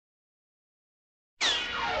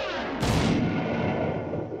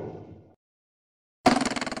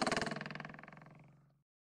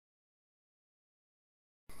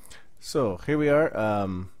So here we are.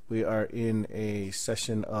 We are in a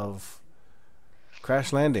session of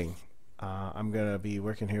Crash Landing. I'm gonna be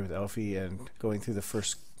working here with Elfie and going through the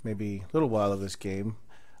first maybe little while of this game.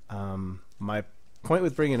 My point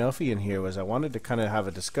with bringing Elfie in here was I wanted to kind of have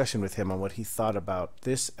a discussion with him on what he thought about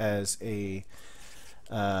this as a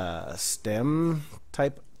STEM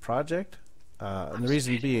type project. And the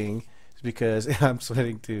reason being is because I'm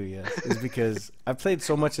sweating too. Yes, is because I've played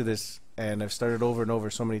so much of this and I've started over and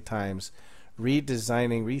over so many times,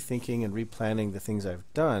 redesigning, rethinking, and replanning the things I've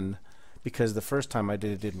done because the first time I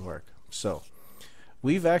did it didn't work. So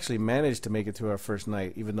we've actually managed to make it through our first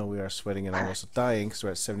night, even though we are sweating and almost dying because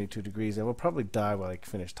we're at 72 degrees. And we'll probably die while I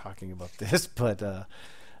finish talking about this. But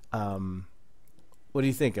what do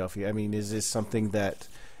you think, Elfie? I mean, is this something that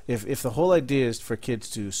if the whole idea is for kids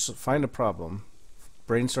to find a problem,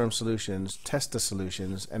 brainstorm solutions, test the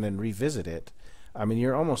solutions, and then revisit it, I mean,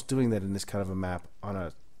 you're almost doing that in this kind of a map on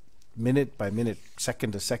a minute by minute,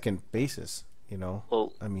 second to second basis, you know?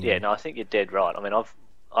 Well, I mean, yeah, no, I think you're dead right. I mean,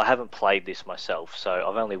 I haven't played this myself, so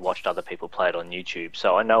I've only watched other people play it on YouTube,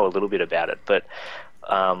 so I know a little bit about it. But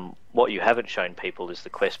what you haven't shown people is the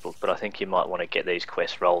quest book. But I think you might want to get these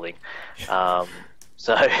quests rolling.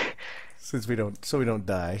 So since we don't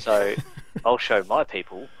die. So I'll show my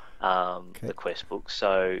people Okay. the quest book.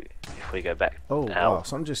 So if we go back Oh, now wow,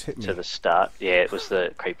 something just hit me. to the start, yeah, it was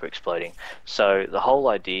the creeper exploding. So the whole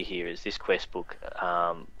idea here is this quest book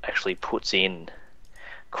actually puts in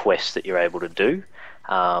quests that you're able to do.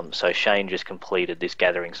 So Shane just completed this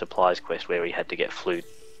gathering supplies quest where he had to get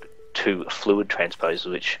two fluid transposers,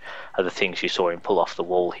 which are the things you saw him pull off the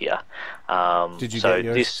wall here. Did you so get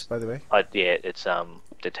yours, this, by the way? yeah, it's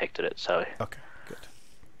detected it. So Okay, good.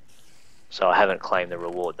 so I haven't claimed the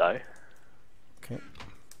reward though. Okay.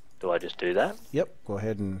 Do I just do that? Yep, go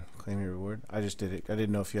ahead and claim your reward. I just did it. I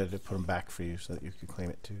didn't know if you had to put them back for you so that you could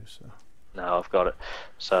claim it too. So. No, I've got it.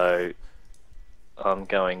 So I'm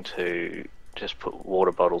going to just put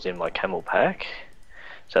water bottles in my camel pack.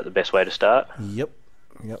 Is that the best way to start? Yep.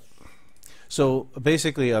 So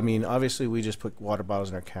basically, I mean, obviously, we just put water bottles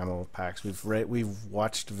in our camel packs. We've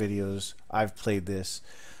watched videos. I've played this.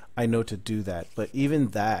 I know to do that. But even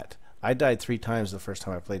that, I died 3 times the first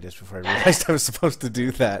time I played this before I realized I was supposed to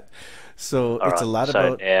do that. So All it's right, a lot so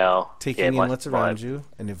about now, taking in what's around you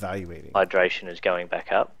and evaluating. Hydration is going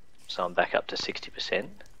back up, so I'm back up to 60%.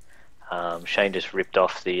 Shane just ripped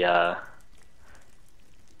off the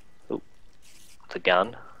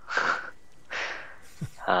gun.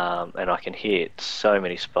 And I can hear so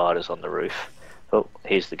many spiders on the roof. Oh,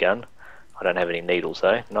 here's the gun. I don't have any needles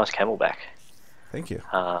though. Nice camelback. Thank you.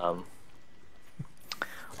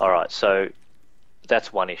 Alright, so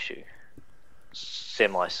that's one issue.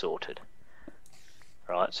 Semi-sorted.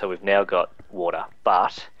 Right, so we've now got water,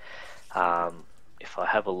 but if I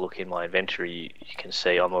have a look in my inventory, you can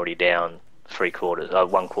see I'm already down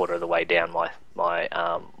 1/4 of the way down my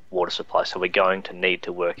water supply. So we're going to need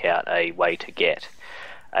to work out a way to get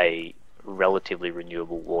a relatively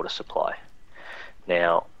renewable water supply.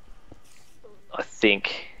 Now, I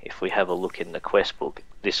think if we have a look in the quest book,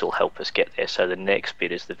 this will help us get there. So the next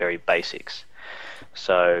bit is the very basics.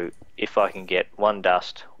 So if I can get 1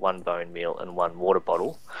 dust, 1 bone meal, and 1 water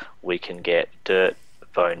bottle, we can get dirt,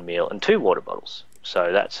 bone meal, and 2 water bottles.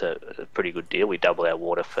 So that's a pretty good deal. We double our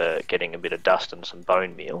water for getting a bit of dust and some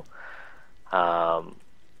bone meal.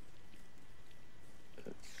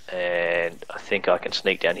 And I think I can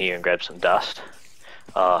sneak down here and grab some dust.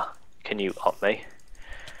 Can you op me?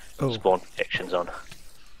 Oh, Spawn protection's on.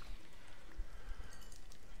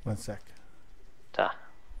 1 sec. Ah,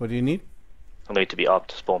 What do you need? I need to be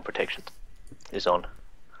opt. Spawn protection is on.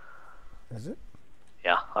 Is it?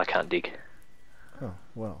 Yeah, I can't dig. Oh,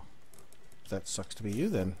 well. That sucks to be you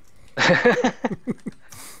then.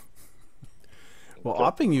 Well,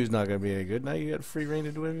 opping you is not going to be any good. Now you got free reign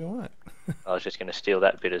to do whatever you want. I was just going to steal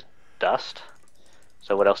that bit of dust.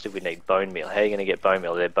 So what else did we need? Bone meal. How are you going to get bone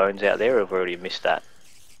meal? Are there bones out there, or have we already missed that?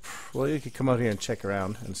 Well, you could come out here and check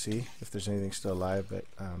around and see if there's anything still alive, but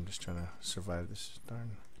I'm just trying to survive this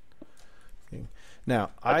darn thing.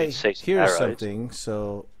 Now, I did see some hear arrows. something.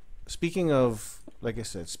 So, speaking of, like I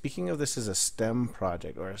said, speaking of this as a STEM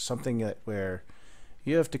project or something where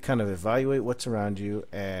you have to kind of evaluate what's around you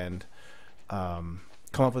and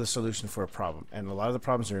come up with a solution for a problem. And a lot of the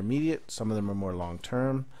problems are immediate. Some of them are more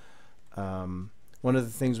long-term. One of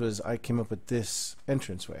the things was I came up with this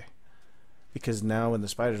entranceway. Because now when the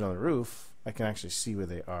spider's on the roof, I can actually see where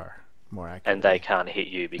they are more accurately. And they can't hit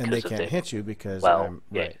you because and they of can't the... hit you because well, I'm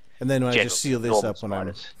yeah, right. And then when I just seal this normal up when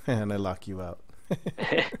I'm spiders. and I lock you out.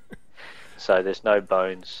 So there's no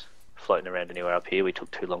bones floating around anywhere up here. We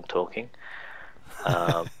took too long talking.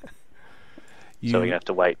 So we're gonna have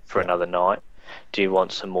to wait for another night. Do you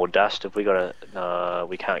want some more dust? Have we got a?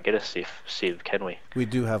 We can't get a sieve, can we? We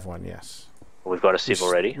do have one, yes. We've got a sieve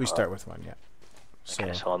already. We start with one, yeah.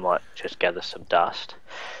 Okay, so I might just gather some dust.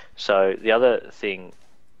 So the other thing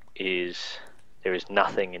is there is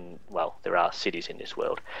nothing in, well, there are cities in this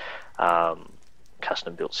world,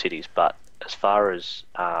 custom built cities, but as far as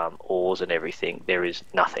ores and everything, there is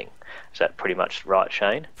nothing. Is that pretty much right,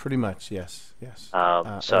 Shane? Pretty much, yes, yes.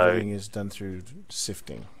 So everything is done through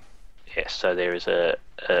sifting. Yes, so there is a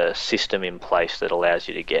system in place that allows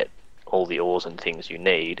you to get all the ores and things you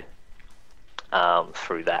need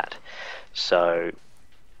through that. So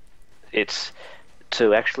it's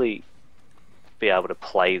to actually be able to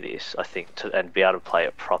play this, I think, and be able to play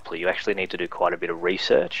it properly, you actually need to do quite a bit of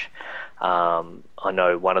research. I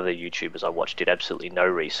know one of the YouTubers I watched did absolutely no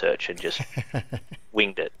research and just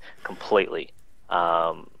winged it completely,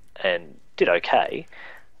 and did okay,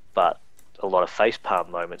 but a lot of facepalm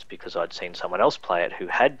moments because I'd seen someone else play it who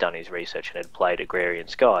had done his research and had played Agrarian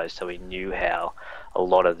Skies, so he knew how a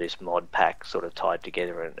lot of this mod pack sort of tied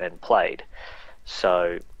together and played.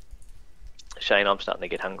 So, Shane, I'm starting to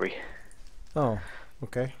get hungry. Oh,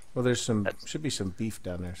 okay. Well, there's should be some beef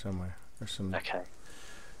down there somewhere, or some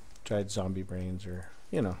dried zombie brains, or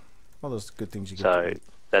all those good things you get to eat.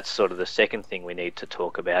 That's sort of the second thing we need to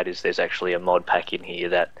talk about, is there's actually a mod pack in here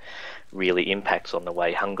that really impacts on the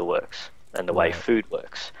way hunger works and the way food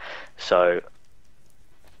works. So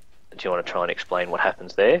do you want to try and explain what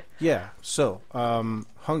happens there? Yeah, so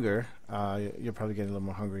hunger, you're probably getting a little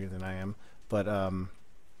more hungry than I am, but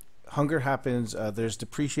hunger happens, there's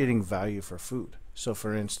depreciating value for food. So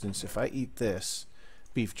for instance, if I eat this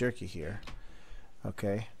beef jerky here,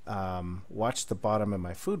 okay, watch the bottom of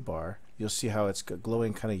my food bar, you'll see how it's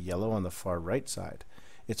glowing kind of yellow on the far right side.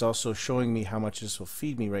 It's also showing me how much this will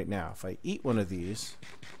feed me right now. If I eat one of these,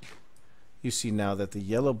 you see now that the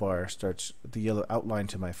yellow bar starts, the yellow outline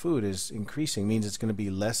to my food is increasing, means it's going to be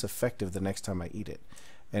less effective the next time I eat it.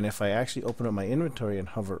 And if I actually open up my inventory and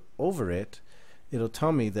hover over it, it'll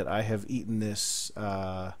tell me that I have eaten this.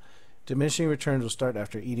 Diminishing returns will start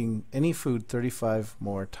after eating any food 35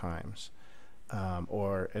 more times,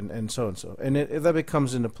 and so and so. And that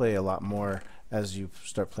becomes into play a lot more as you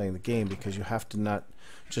start playing the game, because you have to not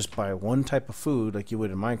just buy one type of food like you would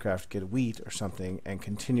in Minecraft, get wheat or something, and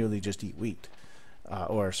continually just eat wheat,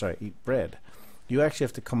 eat bread. You actually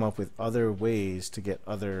have to come up with other ways to get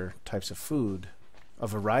other types of food, a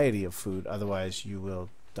variety of food, otherwise you will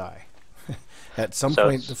die. At some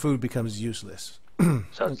point the food becomes useless.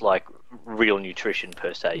 So it's like real nutrition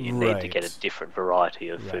per se. You need to get a different variety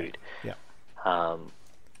of food. Yeah.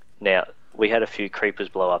 Now, we had a few creepers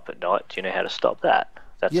blow up at night. Do you know how to stop that?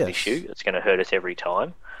 That's an issue. It's going to hurt us every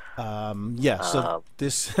time. So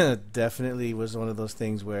this definitely was one of those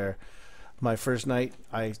things where my first night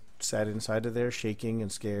I sat inside of there shaking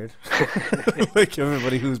and scared, like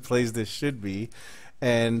everybody who plays this should be,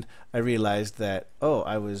 and I realized that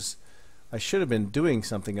I should have been doing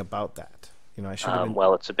something about that. I should have been.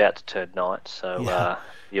 Well, it's about to turn night, so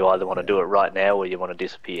you either want to do it right now or you want to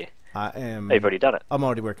disappear. I am. You've already done it. I'm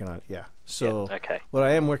already working on it. Yeah. So what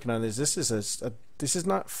I am working on is this is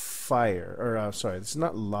not fire, or this is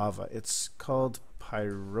not lava. It's called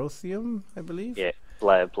pyrotheum, I believe. Yeah,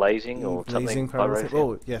 blazing or something. Pyrotheum.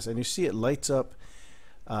 Oh yes, and you see it lights up.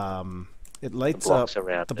 It lights up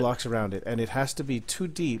the blocks around it, and it has to be too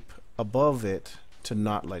deep above it to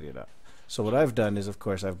not light it up. So what I've done is, of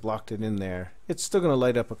course, I've blocked it in there. It's still going to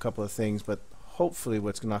light up a couple of things, but hopefully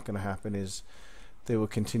what's not going to happen is they will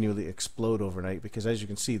continually explode overnight, because as you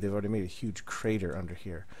can see, they've already made a huge crater under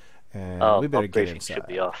here. And we better get inside. Should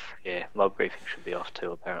be off. Yeah, mob briefing should be off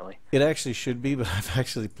too, apparently. It actually should be, but I've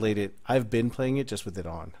actually played it. I've been playing it just with it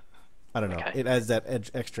on. I don't know. It adds that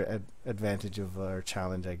extra advantage of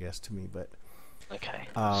challenge, I guess, to me. But okay.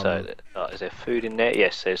 So is there food in there?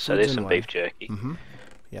 Yes. There's some beef jerky. Mm-hmm.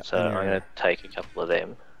 Yeah. So I'm going to take a couple of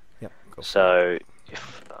them. Yep. So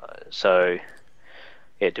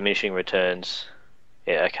diminishing returns.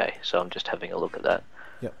 Yeah. Okay. So I'm just having a look at that.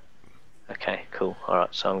 Yep. Okay. Cool. All right.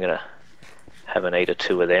 So I'm going to have an eat or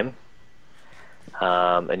two of them.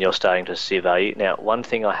 And you're starting to sieve, are you? Now, one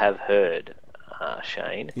thing I have heard,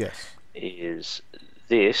 Shane. Yes. Is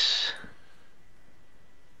this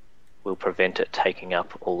will prevent it taking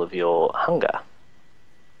up all of your hunger.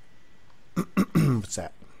 What's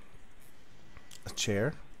that? A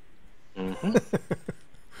chair? Mm-hmm.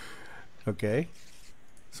 Okay.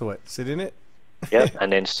 So what? Sit in it? Yep,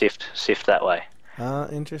 and then sift that way.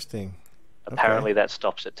 Interesting. Apparently that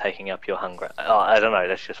stops it taking up your hunger. Oh, I don't know.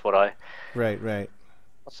 That's just what I... Right.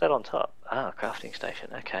 What's that on top? Ah, crafting station.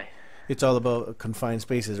 Okay. it's all about confined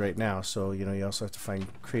spaces right now. So you know, you also have to find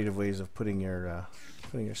creative ways of putting your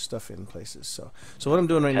stuff in places. So what I'm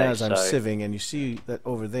doing right now is I'm sieving, and you see that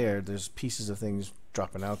over there's pieces of things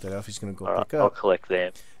dropping out that Elfie's going to go pick up. I'll collect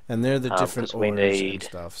them. And they're the different ores and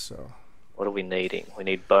stuff. So what are we needing? We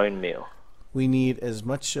need bone meal. We need as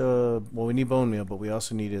much. Well, we need bone meal, but we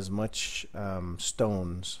also need as much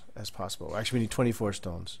stones as possible. Actually, we need 24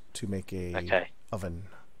 stones to make a oven.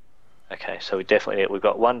 Okay, so we've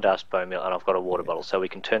got 1 dust, bone meal, and I've got a water bottle. So we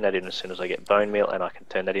can turn that in as soon as I get bone meal, and I can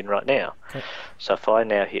turn that in right now. Okay. So if I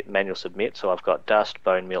now hit manual submit, so I've got dust,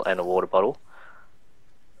 bone meal, and a water bottle,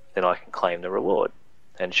 then I can claim the reward.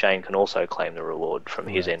 And Shane can also claim the reward from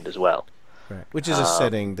his end as well. Right, which is a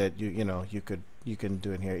setting that you can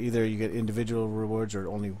do in here. Either you get individual rewards, or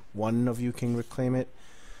only one of you can reclaim it.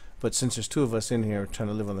 But since there's 2 of us in here trying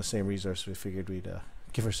to live on the same resource, we figured we'd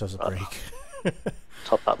give ourselves a break.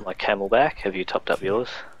 Top up my camelback. Have you topped up yours?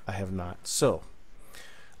 I have not. So,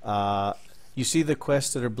 you see the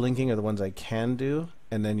quests that are blinking are the ones I can do,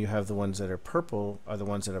 and then you have the ones that are purple are the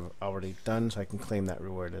ones that I've already done, so I can claim that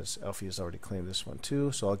reward, as Elfie has already claimed this one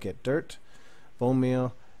too. So I'll get dirt, bone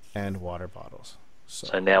meal, and water bottles.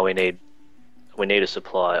 So now we need a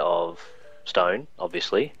supply of stone,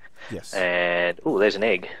 obviously. Yes. And there's an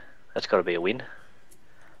egg. That's got to be a win.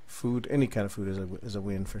 Food, any kind of food is a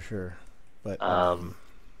win for sure. But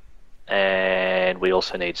and we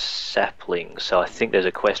also need saplings. So I think there's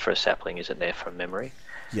a quest for a sapling, isn't there, from memory?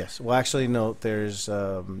 Yes. Well, actually, no. There's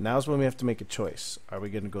now's when we have to make a choice. Are we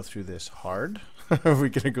going to go through this hard? Or are we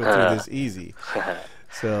going to go through this easy?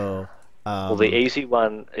 So. Well, the easy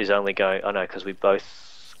one is only going. Oh no, because we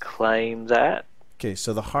both claim that. Okay,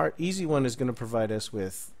 so the easy one is going to provide us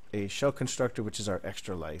with a shell constructor, which is our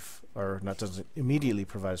extra life, or not doesn't immediately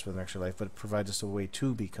provide us with an extra life, but it provides us a way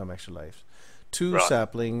to become extra life. 2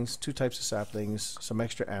 saplings, 2 types of saplings, some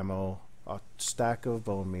extra ammo, a stack of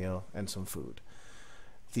bone meal, and some food.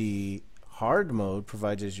 The hard mode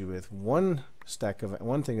provides you with one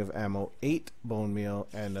thing of ammo, 8 bone meal,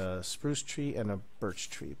 and a spruce tree and a birch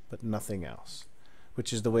tree, but nothing else.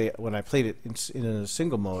 Which is the way when I played it in a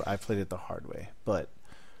single mode, I played it the hard way, but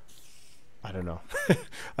I don't know.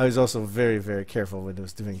 I was also very, very careful when I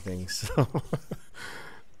was doing things.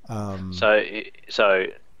 So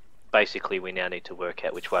basically, we now need to work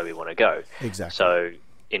out which way we want to go. Exactly. So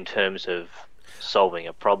in terms of solving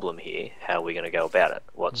a problem here, how are we going to go about it?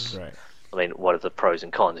 I mean, what are the pros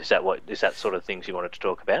and cons? Is that sort of things you wanted to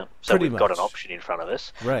talk about? So we've got an option in front of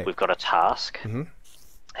us. Right. We've got a task. Mm-hmm.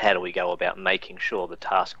 How do we go about making sure the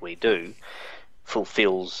task we do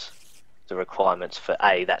fulfills the requirements for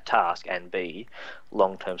A, that task, and B,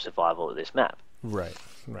 long-term survival of this map? Right.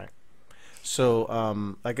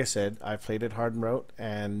 So, like I said, I played it hard route,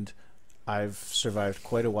 and I've survived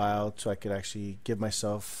quite a while, so I could actually give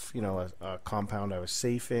myself, a compound I was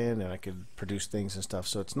safe in, and I could produce things and stuff.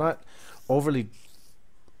 So it's not overly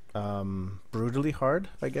brutally hard,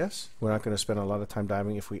 I guess. We're not going to spend a lot of time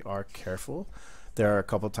diving if we are careful. There are a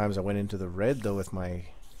couple of times I went into the red, though, with my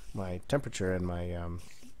temperature and my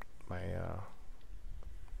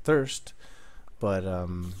thirst. But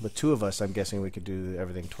with 2 of us, I'm guessing we could do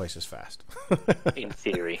everything twice as fast. In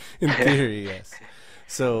theory. In theory, yes.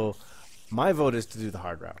 So my vote is to do the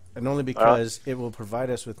hard route, and only because it will provide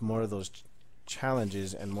us with more of those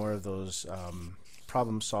challenges and more of those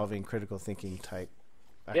problem-solving, critical thinking type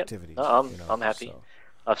activities. I'm happy. So.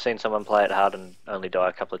 I've seen someone play it hard and only die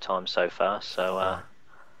a couple of times so far. So.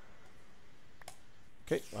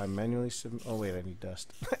 Okay, I manually submit. Oh wait, I need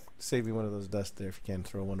dust. Save me one of those dust there if you can.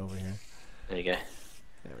 Throw one over here. There you go.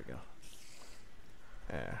 There we go.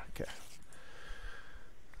 Okay.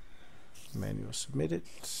 Manual submit it.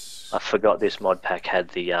 I forgot this mod pack had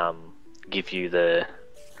the give you the,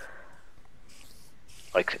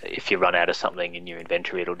 like, if you run out of something in your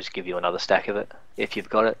inventory, it'll just give you another stack of it if you've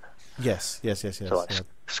got it. Yes. So I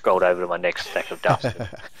scrolled over to my next stack of dust. I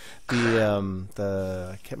can't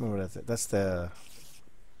remember what that's the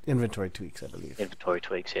inventory tweaks, I believe. Inventory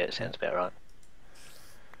tweaks, yeah, it sounds about right.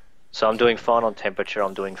 So I'm doing fine on temperature,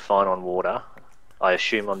 I'm doing fine on water. I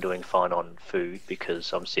assume I'm doing fine on food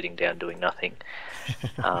because I'm sitting down doing nothing.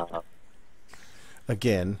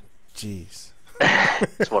 Again, jeez.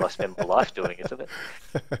 It's what I spend my life doing, isn't it?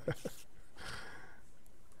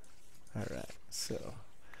 Alright, so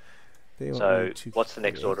what's the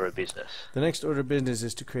next order of business? The next order of business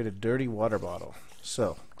is to create a dirty water bottle.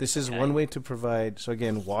 So this is one way to provide. So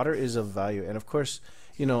again, water is of value, and of course,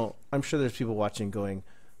 I'm sure there's people watching going,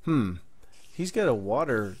 he's got a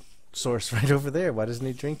water source right over there. Why doesn't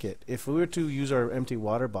he drink it? If we were to use our empty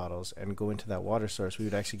water bottles and go into that water source, we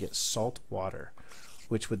would actually get salt water,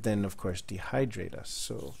 which would then, of course, dehydrate us.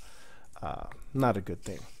 So not a good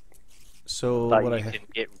thing. So But what you can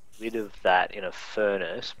get rid of that in a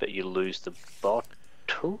furnace, but you lose the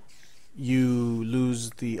bottle. you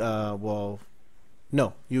lose the well,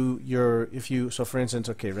 no, so for instance,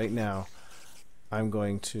 okay, right now I'm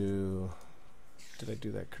going to, did I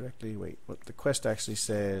do that correctly? Wait, what the quest actually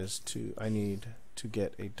says, I need to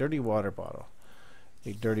get a dirty water bottle.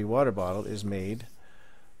 A dirty water bottle is made,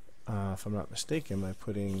 if I'm not mistaken, by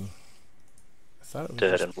putting, I thought it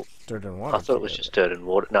was dirt and water. I thought it was just dirt and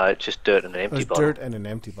water. No, it's just dirt and an empty bottle. Dirt and an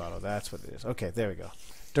empty bottle. That's what it is. Okay, there we go.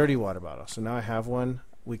 Dirty water bottle. So now I have one.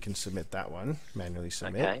 We can submit that one. Manually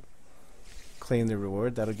submit. Okay. Claim the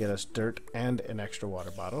reward. That'll get us dirt and an extra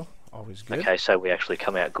water bottle. Always good. Okay, so we actually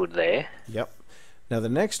come out good there. Yep. Now the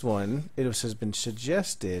next one, it has been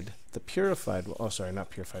suggested the purified. Oh, sorry, not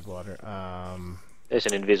purified water. There's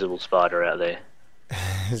an invisible spider out there.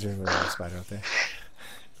 Is there an invisible spider out there?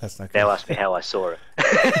 That's not good. Now ask me how I saw it.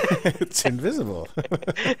 It's invisible.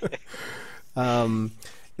 The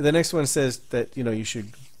next one says that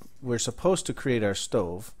we're supposed to create our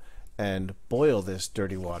stove and boil this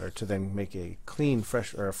dirty water to then make a clean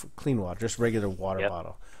water, just regular water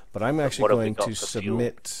bottle. But I'm actually going to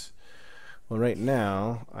submit. Well, right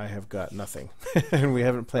now I have got nothing, and we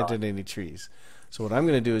haven't planted any trees. So what I'm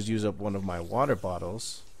going to do is use up one of my water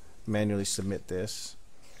bottles, manually submit this,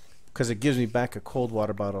 because it gives me back a cold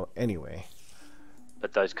water bottle anyway.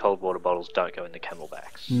 But those cold water bottles don't go in the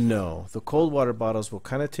camelbacks. No, the cold water bottles will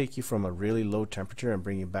kind of take you from a really low temperature and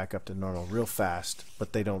bring you back up to normal real fast,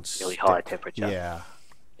 but they don't really high temperature. Yeah.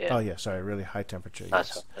 Oh yeah, sorry, really high temperature.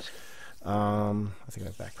 Yes. That's good. I think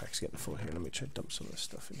my backpack's getting full here. Let me try to dump some of this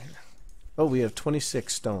stuff in here. Oh, we have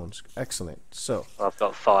 26 stones. Excellent. So I've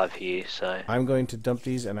got 5 here, so I'm going to dump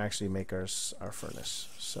these and actually make our furnace.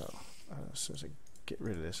 So as soon as I get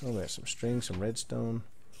rid of this, there's some string, some redstone.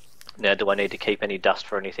 Now, do I need to keep any dust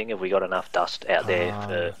for anything? Have we got enough dust out there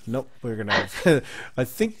for... Nope, we're going to have... I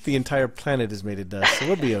think the entire planet is made of dust, so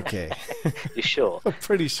we'll be okay. You sure? I'm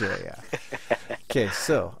pretty sure, yeah. Okay,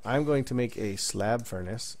 so I'm going to make a slab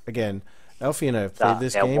furnace. Again, Elfie and I have played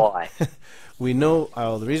this game. Why? We know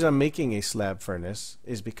the reason I'm making a slab furnace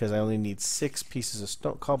is because I only need 6 pieces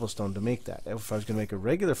of cobblestone to make that. If I was going to make a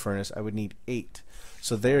regular furnace, I would need 8.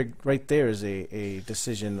 So right there is a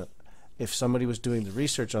decision. If somebody was doing the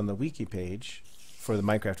research on the wiki page, for the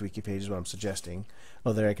Minecraft wiki page is what I'm suggesting.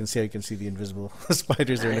 Oh, there, you can see the invisible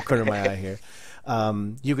spiders are in the corner of my eye here.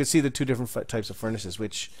 You could see the 2 different types of furnaces,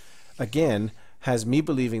 which, again, has me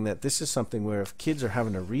believing that this is something where if kids are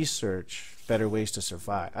having to research better ways to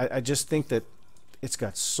survive, I just think that it's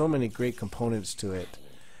got so many great components to it,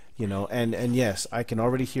 and yes, I can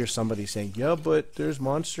already hear somebody saying, yeah, but there's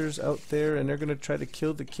monsters out there and they're going to try to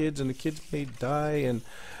kill the kids and the kids may die, and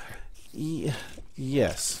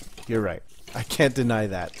yes, you're right. I can't deny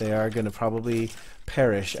that. They are going to probably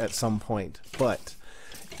perish at some point, but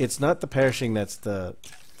it's not the perishing that's the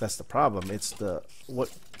problem. It's what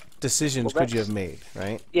decisions could you have made,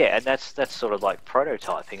 right? Yeah, and that's sort of like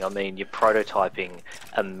prototyping. I mean, you're prototyping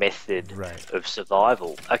a method of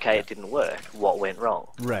survival. Okay, it didn't work. What went wrong?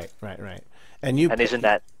 Right. And isn't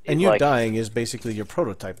that... And you dying is basically your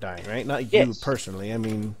prototype dying, right? Not you personally. I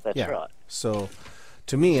mean, that's right. So,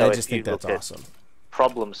 to me, I just think that's awesome.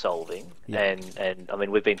 Problem solving, and I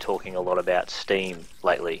mean, we've been talking a lot about Steam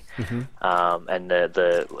lately, and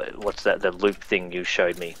the loop thing you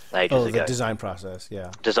showed me ages ago. The design process,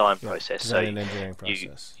 design process. Design and engineering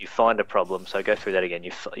process. You find a problem, so go through that again.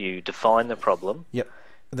 You define the problem. Yep.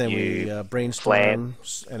 Then we brainstorm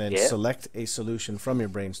and then select a solution from your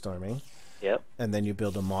brainstorming. Yep. And then you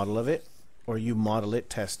build a model of it, or you model it,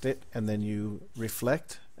 test it, and then you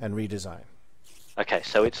reflect and redesign. Okay,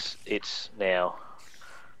 so it's now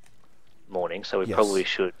morning, so we probably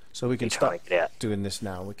should. So we can start doing this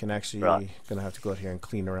now. We can actually gonna have to go out here and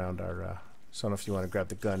clean around our. So I don't know if you want to grab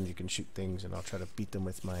the gun, you can shoot things, and I'll try to beat them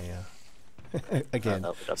with my. Again,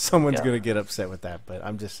 someone's gonna get upset with that, but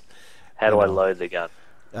I'm just. How do I load the gun?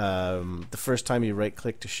 The first time you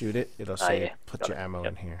right-click to shoot it, it'll say put your ammo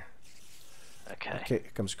in here. Okay. Okay,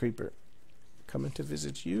 here comes Creeper, coming to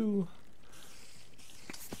visit you.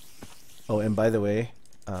 Oh, and by the way,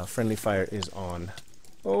 friendly fire is on.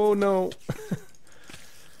 Oh no!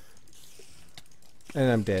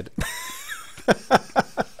 And I'm dead.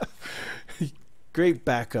 Great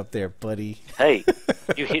backup there, buddy. Hey,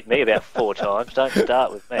 you hit me about 4 times. Don't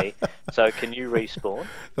start with me. So can you respawn?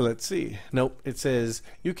 Let's see. Nope. It says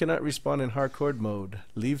you cannot respawn in hardcore mode.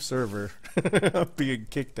 Leave server. Being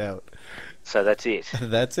kicked out. So that's it.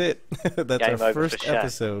 That's it. That's Game our first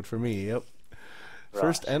episode for me. Yep. Right.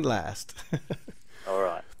 First and last. All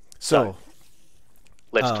right. So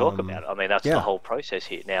let's talk about it. I mean, that's yeah. the whole process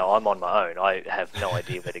here. Now, I'm on my own. I have no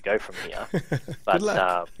idea where to go from here. But Good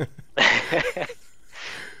luck.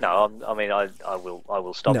 no, I mean, I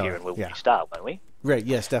will stop here and we'll restart, won't we? Right.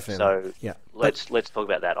 Yes, definitely. So yeah. let's talk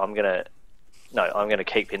about that. I'm gonna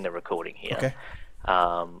keep in the recording here. Okay.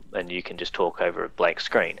 And you can just talk over a blank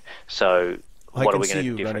screen. So what are we going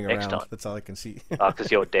to do for next time? That's all I can see.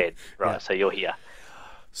 Because you're dead, right? Yeah. So you're here.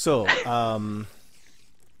 So,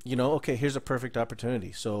 okay, here's a perfect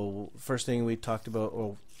opportunity. So first thing we talked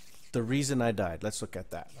about, the reason I died. Let's look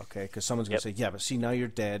at that, okay? Because someone's going to say, yeah, but see, now you're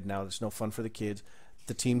dead. Now there's no fun for the kids.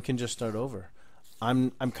 The team can just start over.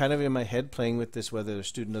 I'm kind of in my head playing with this, whether the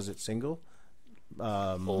student does it single,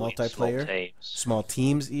 multiplayer, small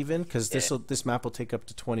teams even, because this map will take up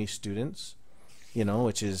to 20 students,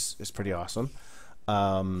 which is pretty awesome.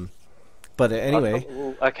 But anyway,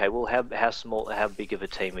 how big of a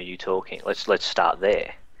team are you talking? Let's start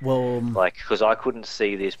there. Well, because I couldn't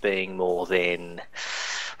see this being more than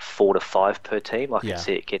 4 to 5 per team. I can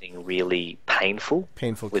see it getting really painful,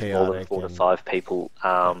 with chaotic, more than 4 to 5 people,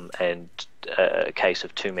 and a case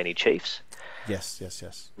of too many chiefs. Yes.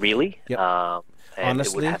 Really? Yep. And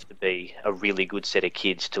honestly, it would have to be a really good set of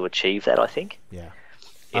kids to achieve that, I think. Yeah.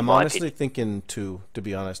 I'm honestly thinking 2, to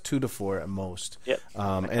be honest, 2 to 4 at most. Yep.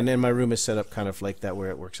 And then my room is set up kind of like that where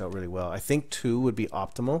it works out really well. I think 2 would be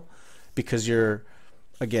optimal because you're,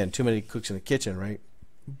 again, too many cooks in the kitchen, right?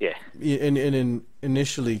 Yeah. And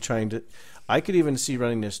initially I could even see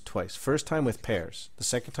running this twice. First time with pairs, the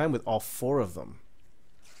second time with all 4 of them,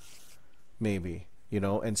 maybe,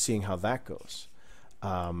 and seeing how that goes.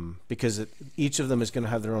 Because each of them is going to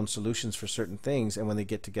have their own solutions for certain things, and when they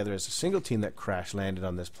get together as a single team that crash landed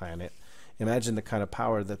on this planet, imagine the kind of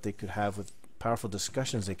power that they could have with powerful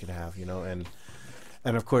discussions they could have, and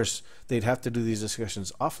of course they'd have to do these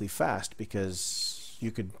discussions awfully fast because you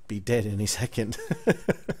could be dead any second.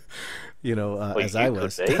 As I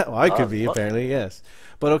was. Well, I could be, apparently, yes.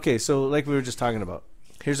 But okay, so like we were just talking about,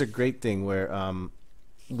 here's a great thing where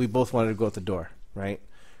we both wanted to go out the door, right?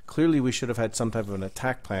 Clearly we should have had some type of an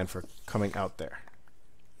attack plan for coming out there.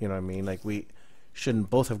 You know what I mean? Like, we shouldn't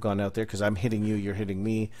both have gone out there because I'm hitting you, you're hitting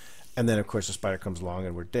me, and then of course the spider comes along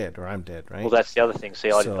and we're dead, or I'm dead, right? Well, that's the other thing.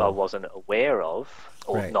 See, I wasn't aware of,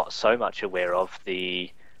 or not so much aware of,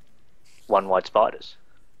 the one-wide spiders.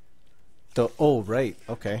 Right.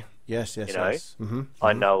 Okay. Yes. Mm-hmm.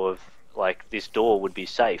 I know of, like, this door would be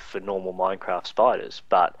safe for normal Minecraft spiders,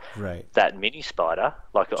 but that mini spider,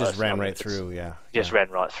 just ran right through. Ran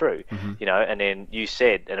right through. Mm-hmm. And then you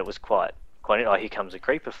said, and it was quite, here comes a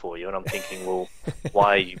creeper for you, and I'm thinking, well,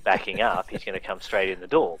 why are you backing up? He's going to come straight in the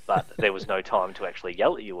door. But there was no time to actually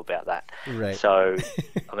yell at you about that. Right. So,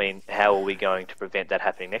 I mean, how are we going to prevent that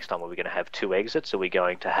happening next time? Are we going to have 2 exits? Are we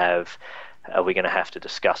going to have to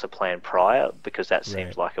discuss a plan prior? Because that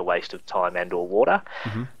seems like a waste of time and or water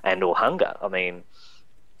and or hunger. I mean,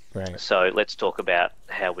 so let's talk about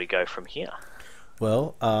how we go from here.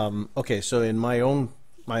 Well, okay, so in my own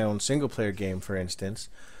single player game, for instance,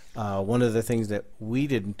 one of the things that we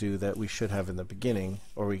didn't do that we should have in the beginning,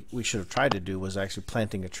 or we should have tried to do, was actually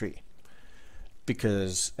planting a tree.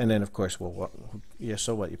 Because, and then of course,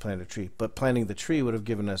 so what, you plant a tree, but planting the tree would have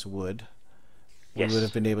given us wood. We would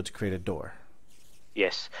have been able to create a door.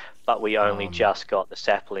 Yes, but we only just got the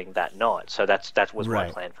sapling that night, so that was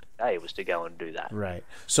my plan for today, was to go and do that. Right.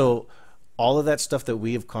 So all of that stuff that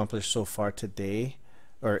we have accomplished so far today,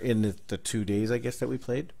 or in the 2 days, I guess, that we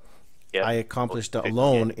played, I accomplished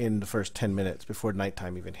alone in the first 10 minutes before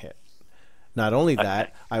nighttime even hit. Not only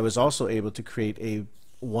that, I was also able to create a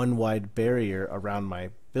one-wide barrier around my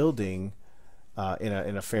building, in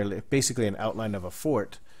a fairly, basically an outline of a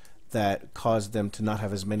fort, that caused them to not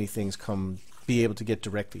have as many things be able to get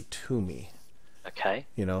directly to me. Okay.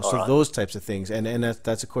 Those types of things, and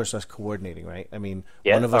that's of course us coordinating, right? I mean,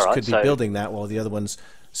 one of us could be building that while the other one's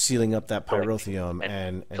sealing up that pyrotheum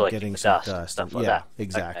and getting some dust. Stuff like that.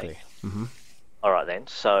 Exactly. Okay. Mm-hmm. All right then.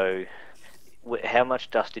 So, how much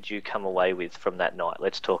dust did you come away with from that night?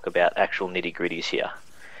 Let's talk about actual nitty gritties here.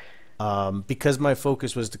 Because my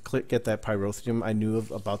focus was to get that pyrotheum, I knew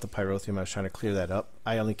about the pyrotheum. I was trying to clear that up.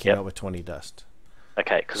 I only came out with 20 dust.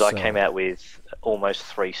 Okay, because I came out with almost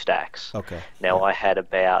 3 stacks. Okay. Now I had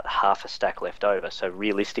about half a stack left over. So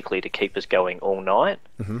realistically, to keep us going all night,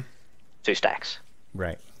 2 stacks.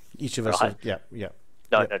 Right. Each of us.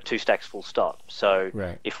 No, 2 stacks full stop.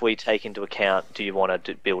 So if we take into account, do you want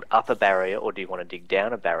to build up a barrier or do you want to dig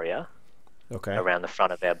down a barrier? Around the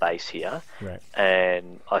front of our base here. Right.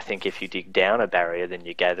 And I think if you dig down a barrier, then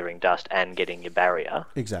you're gathering dust and getting your barrier.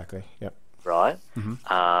 Exactly. Yep. Right?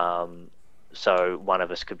 Mm-hmm. So one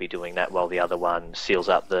of us could be doing that while the other one seals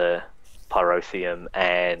up the pyrotheum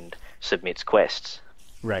and submits quests.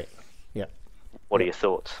 Right. Yeah. What are your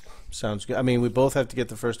thoughts? Sounds good. I mean, we both have to get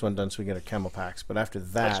the first one done so we get our camo packs. But after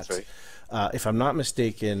that, if I'm not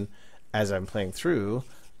mistaken, as I'm playing through,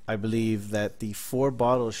 I believe that the 4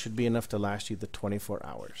 bottles should be enough to last you the 24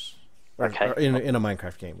 hours. Okay. Or in a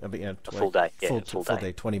Minecraft game. I mean, a full day. Yeah, full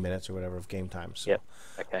day, 20 minutes or whatever of game time. So, yep.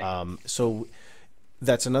 Okay. So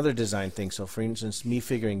that's another design thing. So, for instance, me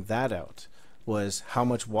figuring that out was how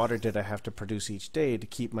much water did I have to produce each day to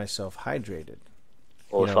keep myself hydrated.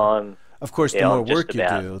 Well, if I'm... Of course, the more work you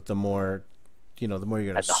do, the more, the more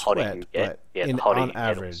you're going to sweat. You get, but on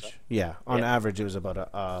average, average, it was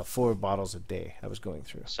about 4 bottles a day I was going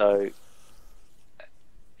through. So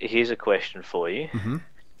here's a question for you. Mm-hmm.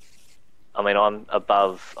 I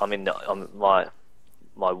mean,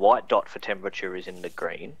 my white dot for temperature is in the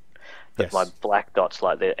green, but my black dots,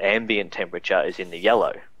 like the ambient temperature, is in the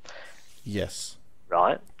yellow. Yes.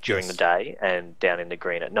 Right? During the day and down in the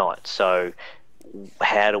green at night. So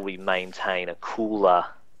how do we maintain a cooler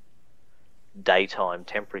daytime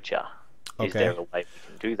temperature? Is there a way we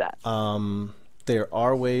can do that? There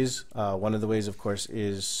are ways. One of the ways, of course,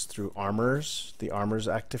 is through armors. The armors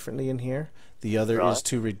act differently in here. The other is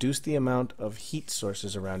to reduce the amount of heat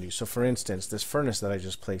sources around you. So, for instance, this furnace that I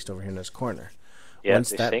just placed over here in this corner,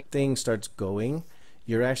 once that thing starts going,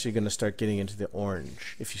 you're actually going to start getting into the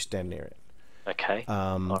orange if you stand near it. Okay.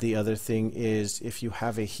 The other thing is if you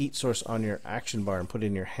have a heat source on your action bar and put it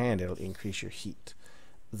in your hand, it'll increase your heat.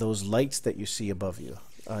 Those lights that you see above you,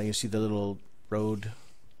 you see the little road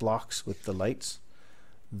blocks with the lights,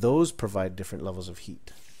 those provide different levels of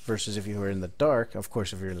heat. Versus if you were in the dark, of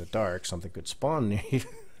course, if you're in the dark, something could spawn near you.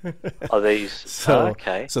 Are these... So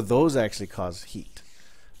those actually cause heat.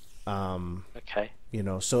 Okay.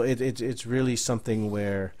 So it's really something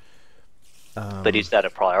where... but is that a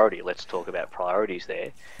priority? Let's talk about priorities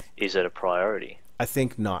there. Is it a priority? I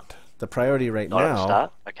think not. The priority now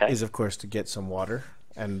is, of course, to get some water.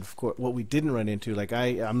 And of course, what we didn't run into, like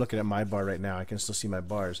I'm looking at my bar right now. I can still see my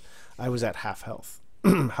bars. I was at half health.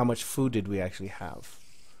 How much food did we actually have?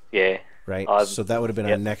 Yeah. Right. So that would have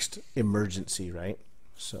been our next emergency, right?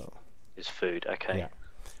 So. Is food okay? Yeah.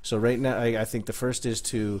 So right now, I think the first is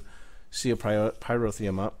to seal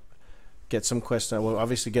pyrotheum up, get some quests. We'll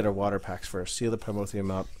obviously get our water packs first. Seal the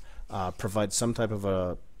pyrotheum up. Provide some type of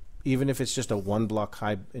a, even if it's just a 1 block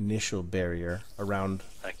high initial barrier around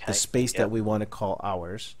the space that we want to call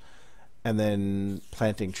ours, and then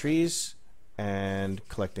planting trees and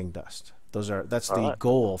collecting dust. That's the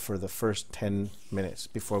goal for the first 10 minutes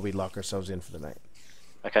before we lock ourselves in for the night.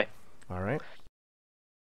 Okay. All right.